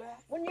me to do your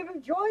eyes? Wouldn't you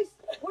rejoice?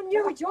 Wouldn't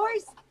you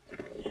rejoice?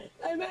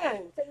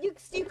 Amen. So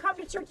you come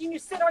to church and you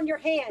sit on your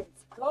hands.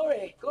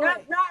 Glory. Glory.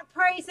 Not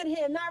praising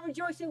him, not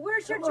rejoicing.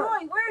 Where's your Come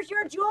on. joy? Where's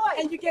your joy?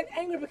 And you get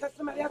angry because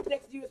somebody else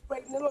next to you is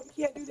praising the Lord.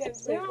 You can't do that in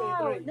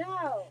 2023.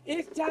 No.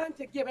 It's time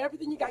to give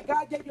everything you got.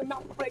 God gave you a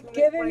mouth to praise him.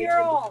 Give let's him praise your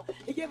him. all.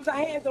 He gave us a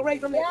hand to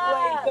raise him. Let's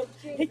Yes, praise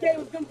him. He Jesus. gave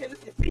us them to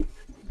see.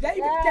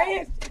 David Yes.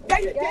 danced.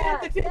 David Yes,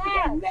 danced until he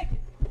yes. became naked.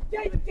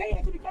 David danced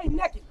until he became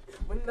naked.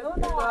 When the Come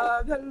Spirit on.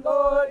 of the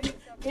Lord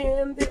is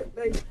in this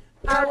place,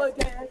 I will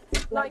dance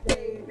like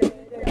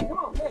David danced. Come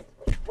on, man.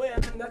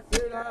 When the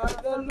Spirit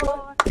of the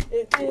Lord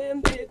is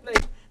in this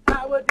place,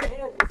 I will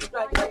dance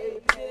like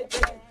David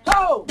danced.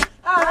 Oh,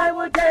 I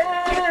will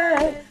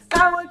dance.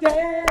 I will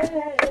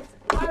dance.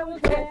 I will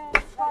dance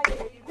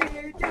like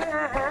David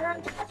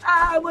danced.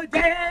 I will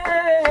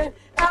dance.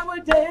 I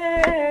will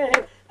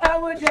dance. I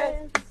will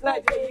dance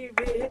like David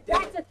danced.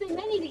 That's the thing.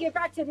 They need to get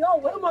back to the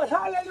old way. Come on,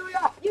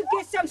 hallelujah. You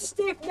get so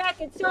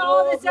stiff-necked and so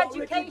all this Oh,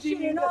 glory to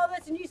education and Jesus. all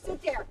this, and you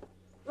sit there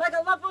like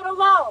a lump on a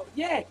log.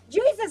 Yeah.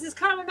 Jesus is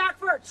coming back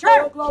for a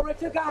Oh, church. glory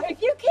to God.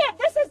 If you can't,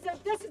 this is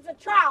the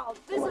trial.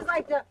 This is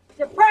like the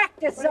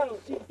practice zone.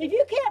 If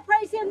you can't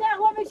praise him now,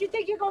 what makes you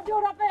think you're gonna do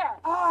it up there?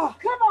 Ah,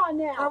 Come on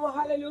now. come on,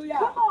 hallelujah.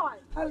 Come on.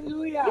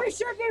 Hallelujah. You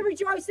should be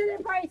rejoicing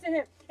and praising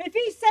him. If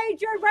he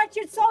saved your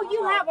wretched soul,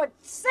 you have a you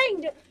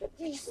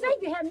sing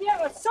to him. You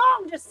have a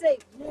song to sing.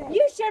 Yeah.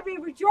 You should be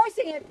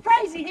rejoicing and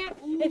praising him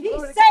if he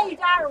Glory to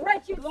saved our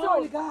wretched Glory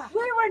soul. to God.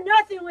 We were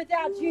nothing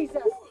without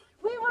Jesus.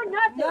 We were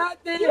nothing.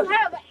 Nothing. You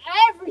have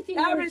everything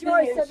to Everything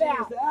rejoice in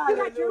about. Jesus. You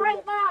got your Hallelujah.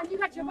 right mind. You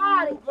got your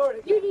body.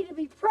 Glory to You God. need to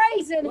be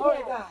praising Glory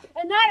him. to God.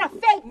 And not a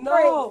fake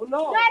No, praise.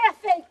 no. Not a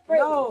fake praise.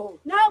 No.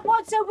 Not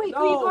once a week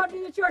when you No. go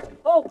to the church.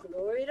 Oh,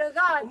 glory to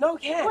God. No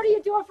can. What are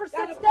you doing for 6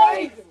 Gotta days?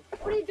 praise him.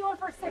 What are you doing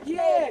for 6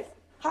 Yes. days?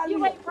 You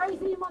Hallelujah. ain't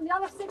praising him on the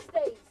other 6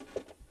 days.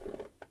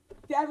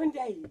 7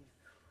 days.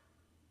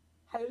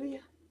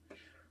 Hallelujah.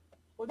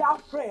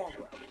 Without prayer.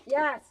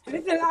 Yes.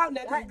 Listen loud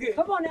now. This is good.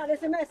 Come on now,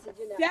 there's a message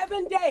in there.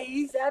 7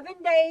 days 7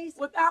 days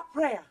without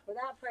prayer.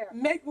 without prayer.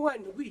 Make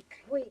one week.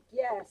 Week,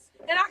 yes.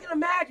 And I can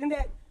imagine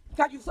that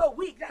because you're so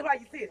weak, that's why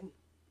you're sitting.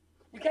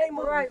 You can't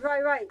move. Right.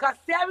 Because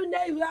 7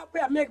 days without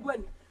prayer make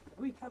one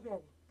week. How about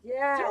it?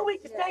 Yeah. 2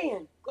 weeks to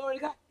stand. Glory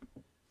to God.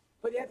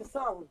 But there's a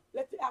song.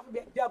 Let the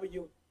alphabet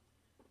W.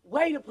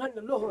 Wait upon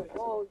the Lord.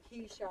 Oh,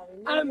 he shall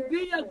renew And your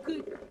be of strength.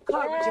 good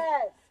courage.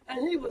 Yes.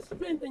 And he will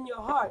strengthen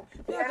your heart.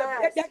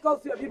 Yes. That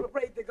goes to a beautiful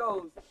phrase that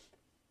goes,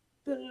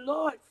 the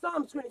Lord,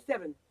 Psalm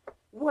 27,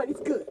 1,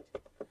 it's good.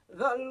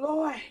 The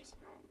Lord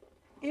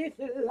is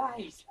the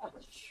light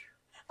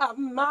of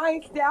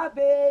my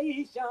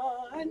salvation.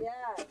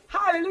 Yes.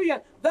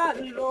 Hallelujah.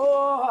 The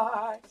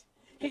Lord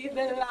is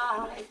the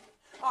light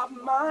of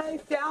my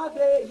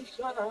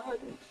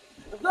salvation.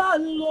 The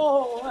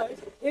Lord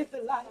is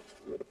the light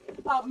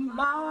of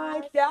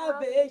my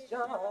salvation.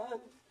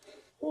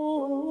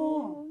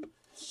 Whom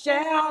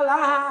shall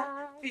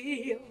I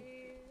fear?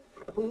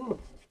 Whom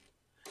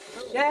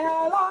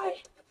shall I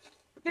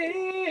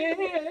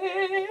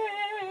fear?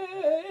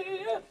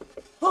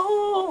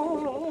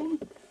 Whom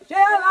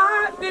shall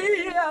I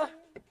fear?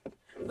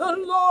 The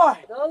Lord.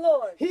 The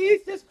Lord.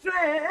 He's the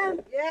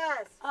strength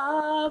Yes.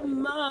 of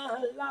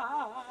my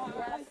life.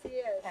 Yes, he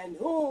is. And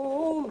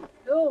whom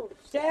Who?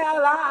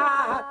 shall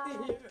I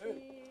fear?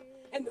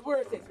 And the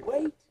word says,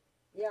 wait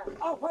Yeah.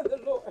 upon the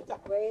Lord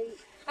Wait.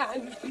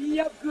 and be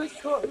of good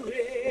courage.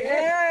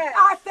 Yes.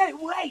 I say,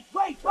 wait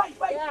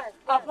Yes,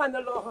 upon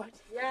the Lord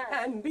Yes.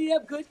 and be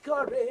of good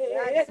courage.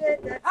 That's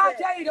it. That's I it.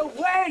 tell you to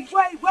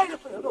wait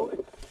upon the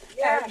Lord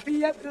Yes. and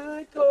be of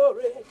good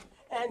courage,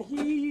 and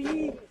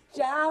he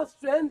shall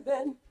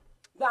strengthen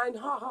thine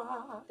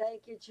heart.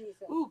 Thank you,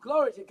 Jesus. Ooh,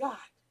 glory to God.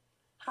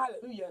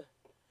 Hallelujah.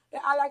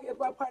 And I like it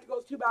one part that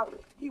goes to about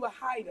he will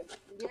hide us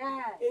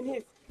Yes. in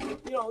his,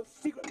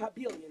 secret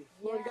pavilion.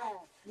 Glory to God.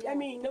 Yes. That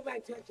means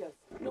nobody touch us.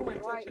 No one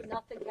touch Right. us.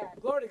 Nothing can.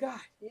 Glory to God.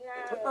 Yes.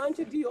 But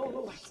unto thee, O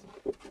Lord,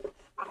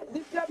 I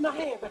lift up my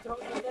hands. I told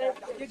you, I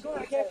get going.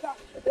 I can't stop.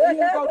 Here we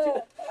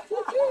go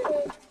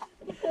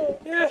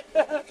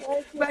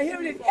but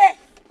here it is.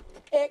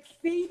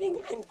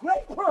 Exceeding and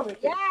great promise.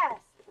 Yes.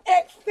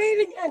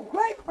 Exceeding and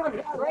great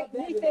promise. I love Great that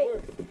new in the thing.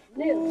 word.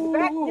 New.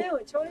 Back Ooh. new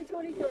in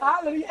 2023.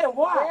 Hallelujah. And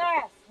why?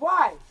 Yes.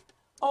 Why?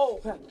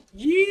 Oh,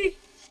 ye,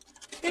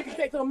 it can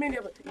say so many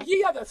of us.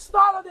 Ye are the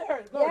salt of the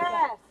earth. Glory to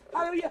God. Yes.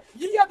 Hallelujah.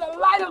 Ye are the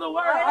light of the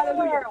world. Light of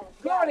the Hallelujah. world.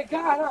 Glory to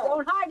God. Huh?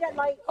 Don't hide that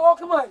light. Oh,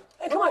 come on.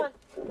 Hey, come Come on.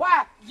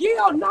 Why? Ye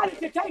are not in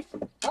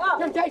temptation. Oh, Oh.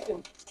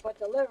 temptation. But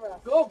deliver us.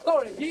 Go,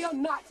 glory. Yield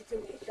not to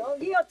temptation.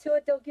 Don't yield to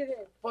it, don't give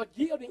in. For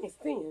yielding is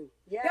sin.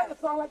 Yes. That's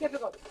a song like that.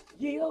 That goes,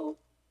 yield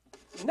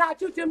not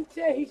to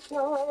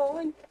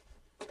temptation.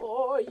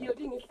 For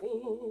yielding is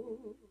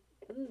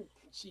sin.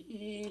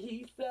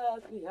 Jesus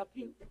will help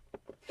you.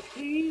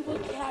 He will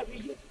carry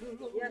you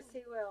through. Yes,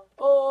 he will.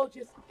 Oh,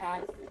 just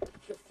ask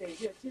the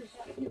Savior to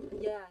help you.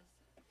 Yes.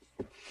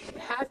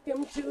 Ask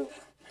him to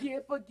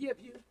forgive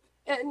you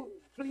and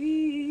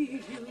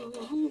please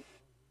you.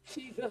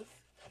 Jesus,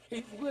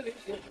 he's willing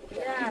to help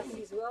Yes, you.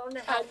 he's willing to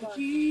And help us.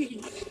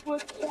 he will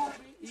carry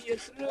you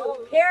through.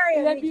 Oh, carry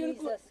Isn't that me,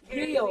 beautiful? Jesus.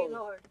 Carry me, Yield.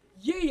 Lord.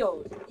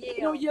 Yield. Yield.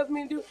 You know what yield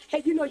mean to do?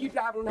 Hey, you know you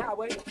driving on the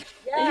highway.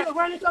 Yeah. And you're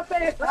running so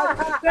fast.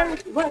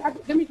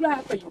 Let me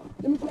drive for you.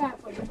 Let me drive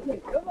for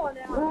you. Come on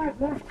now.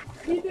 Right.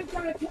 He's just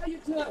going to tell you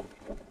to,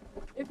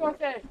 it's going to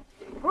say,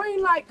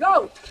 green light,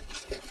 go.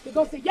 It's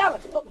going to say yellow.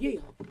 Oh,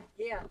 yield.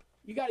 Yeah.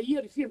 You got to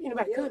yield to see if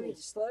anybody You coming. need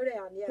to slow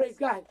down, yes. Praise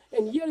God.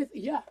 And yield is,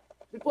 yeah.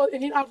 Before,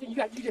 and then obviously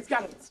you just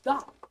got to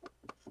stop.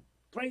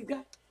 Praise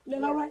God.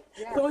 Isn't that all right?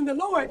 Yeah. So in the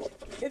Lord,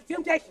 it's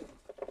temptation.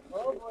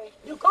 Oh, boy.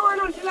 You're going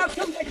on your left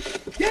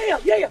temptation.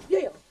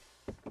 Yield.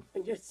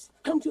 And just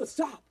come to a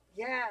stop.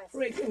 Yes.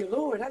 Praise in the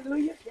Lord.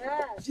 Hallelujah.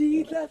 Yes.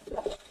 Jesus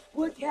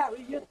will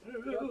carry you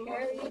through. He'll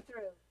carry you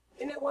through.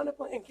 Isn't that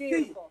wonderful? And see,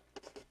 Beautiful.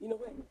 you know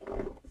what?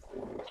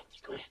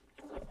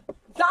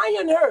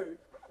 Zion heard.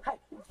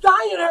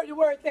 Zion heard the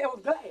word say I was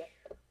glad.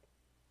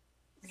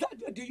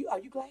 Are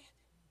you glad?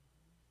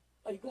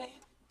 Are you glad?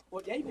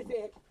 Well, David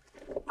said,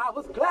 I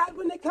was glad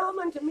when they come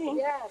unto me.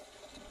 Yes.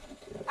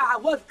 I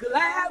was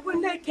glad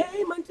when they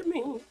came unto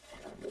me.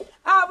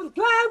 I was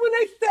glad when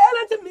they said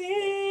unto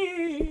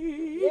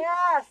me,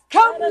 Yes.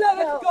 come, let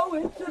us go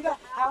into the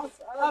house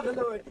of the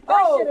Lord.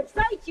 That should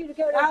excite you to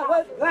go to the I house.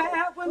 was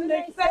glad when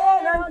they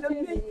said unto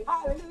me,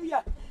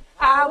 hallelujah.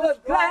 I was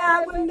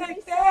glad when they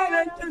said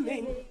unto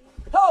me,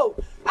 oh,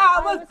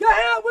 I was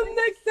glad when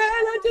they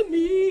said unto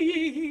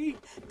me,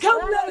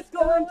 come, let us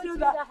go into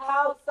the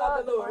house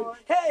of the Lord.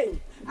 Hey,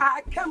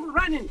 I come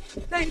running,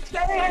 they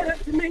said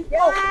unto me,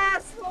 oh,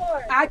 Yes,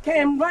 Lord. I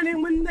came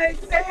running when they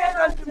said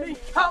unto me,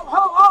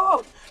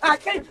 oh, I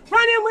came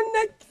running when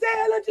they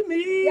said unto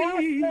me,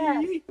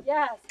 Yes,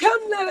 yes. come,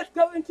 let us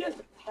go into the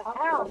House.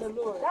 house of the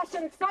Lord. That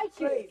should excite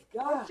you. Praise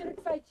God. That should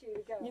excite you to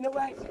go. You know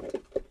what?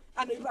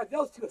 I know you're like,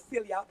 those two are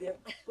silly out there.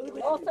 But look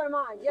what Lost happened.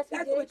 our mind. Yes, we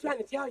That's did. what we're trying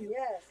to tell you.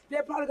 Yes. There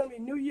are probably going to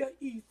be New Year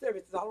Eve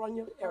services all around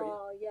your area.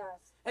 Oh, yes.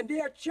 And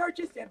there are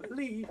churches that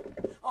believe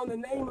on the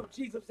name of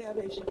Jesus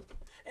salvation.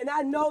 And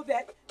I know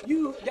that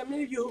there are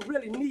many of you who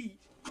really need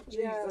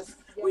Jesus. Yes,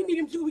 We yes. need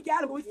him too. We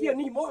got him, but we still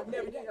need more of him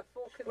every We day. need a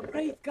full But commitment.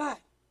 praise God.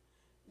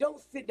 Don't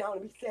sit down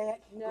and be sad,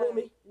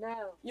 gloomy.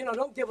 No. You know,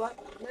 don't give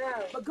up. No.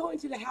 But go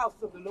into the house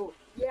of the Lord.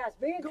 Yes,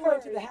 be Go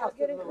encouraged. into the house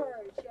Get of the Lord.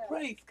 encouraged. Yes.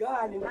 Praise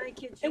God. And,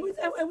 Thank you, Jesus.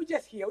 and we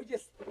just here. We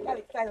just got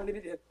excited a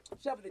little bit to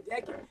shuffle the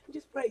deck and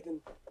just praise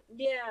him.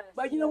 Yes.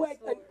 But you know yes,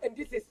 what? Lord. And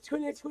this is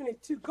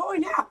 2022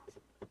 going out.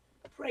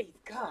 Praise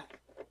God.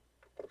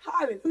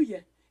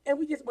 Hallelujah. And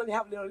we just want to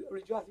have a little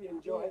rejoicing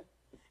and joy.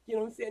 Yeah. You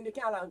know what I'm saying? To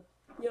kind of,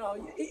 you know,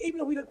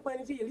 even if we look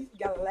funny to you, at least we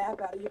got a laugh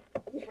out of you.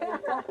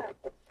 Yeah.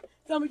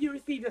 Some of you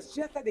received us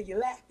just like that you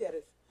laughed at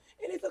us.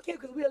 And it's okay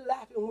because we're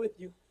laughing with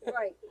you.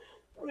 Right.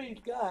 Praise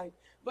God.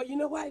 But you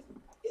know what?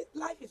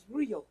 Life is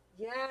real.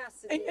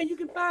 Yes. it And is. you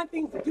can find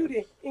things to do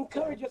to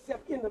encourage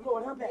yourself in the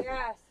Lord. Huh, baby?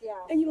 Yes. Yeah.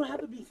 And you don't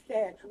have to be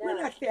sad. No.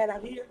 We're not sad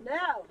out here.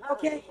 No.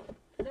 Okay?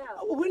 No.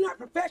 We're not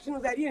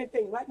professionals at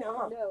anything right now,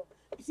 huh? No.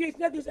 You see, it's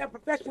not just a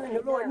professional in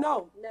the Lord.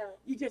 No. No.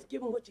 You just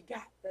give them what you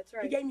got. That's He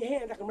right. gave me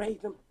hands, I can raise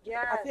them.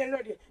 Yes. I said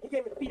earlier, he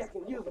gave me feet, I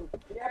can use them.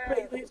 Yes. I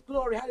praise his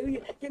glory.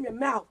 Hallelujah. He gave me a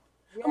mouth.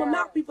 I'm a Yes.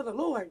 mouthpiece for the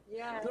Lord.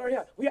 Yes. Glory to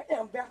God. We are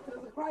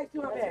ambassadors of Christ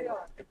too, Yes, amen. we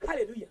are.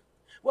 Hallelujah.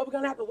 Well, we're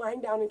going to have to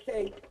wind down and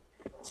say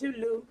to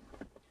Lou,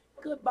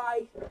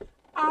 goodbye.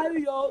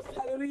 Adios.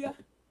 Hallelujah.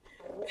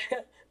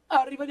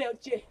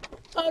 Arrivederci.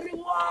 Au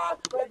revoir.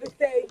 Let us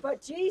say,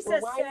 But Jesus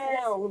we're winding says,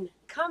 down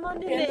come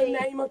unto in me the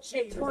name of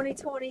in Jesus.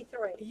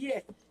 2023.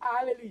 Yes,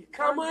 hallelujah.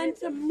 Come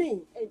unto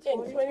me in in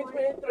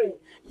 2023.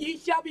 Ye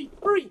shall be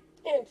free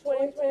in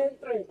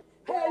 2023.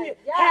 Hallelujah.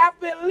 Yes.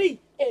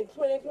 Happily in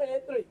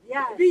 2023.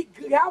 Yes. Be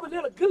good. Have a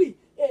little glee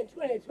in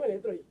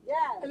 2023. Yes.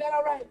 Isn't that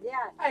all right? Yes.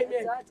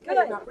 Amen. That's Hey,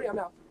 good. now, pray, I'm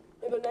out.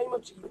 In the name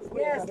of Jesus.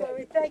 Yes, Lord,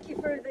 we thank you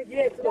for the,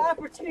 Yes, the Lord.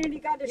 opportunity,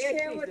 God, to Yes,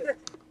 share with Jesus.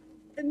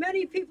 the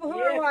many people who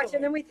Yes, are watching.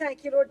 Lord. And we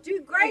thank you, Lord.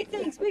 Do great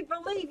Yes, things. We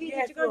believe you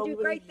Yes, that you're going Lord, to do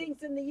we great believe you.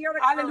 things in the year to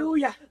come.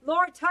 Hallelujah.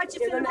 Lord, touch us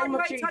In in the a mighty name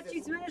of way. Touch Jesus.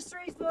 these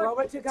ministries, Lord.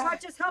 Glory to God.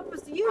 Touch us. Help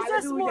us to use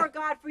us Hallelujah. more,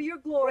 God, for your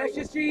glory.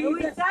 Precious And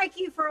we Jesus. thank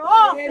you for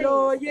all Yeah, things.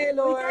 Lord. Yeah,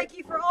 Lord. We thank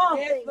you for all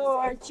Yes, things.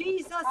 Lord. In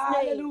Jesus' name.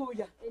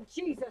 Hallelujah. In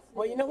Jesus' name.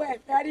 Well, you know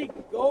what? Patty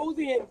goes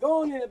in,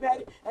 going in,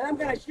 Patty, and I'm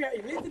going to share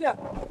it. Lift it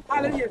up.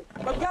 Hallelujah.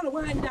 But we're going to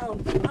wind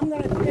down. I'm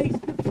going to say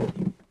scripture with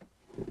you.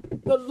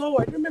 The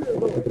Lord, remember the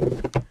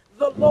Lord.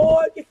 The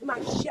Lord is my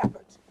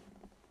shepherd.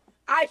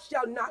 I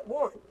shall not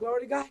want.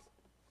 Glory to God.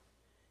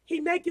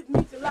 He maketh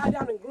me to lie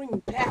down in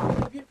green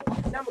pastures.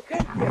 And I'm going to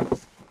cut you.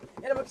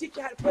 And I'm going to teach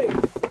you how to pray.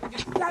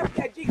 Just stop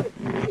that Jesus.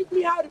 Teach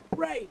me how to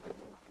pray.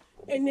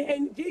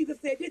 And Jesus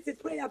said, this is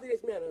prayed after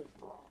this manner.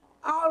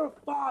 Our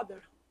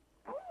Father,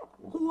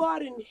 who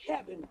art in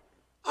heaven,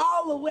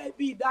 hallowed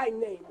be thy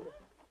name.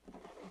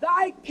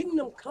 Thy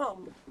kingdom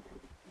come.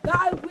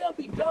 Thy will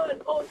be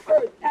done on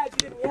earth as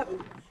it is in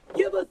heaven.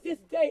 Give us this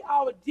day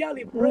our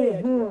daily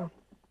bread.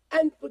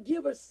 And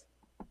forgive us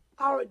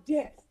our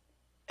debts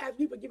as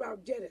we forgive our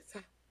debtors.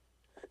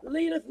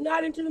 Lead us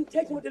not into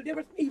temptation, but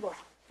deliver us from evil.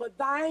 For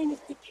thine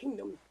is the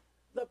kingdom,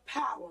 the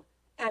power,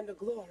 and the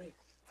glory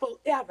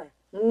forever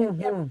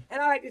and ever.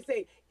 And I like to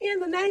say, in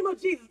the name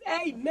of Jesus,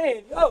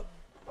 amen. Oh,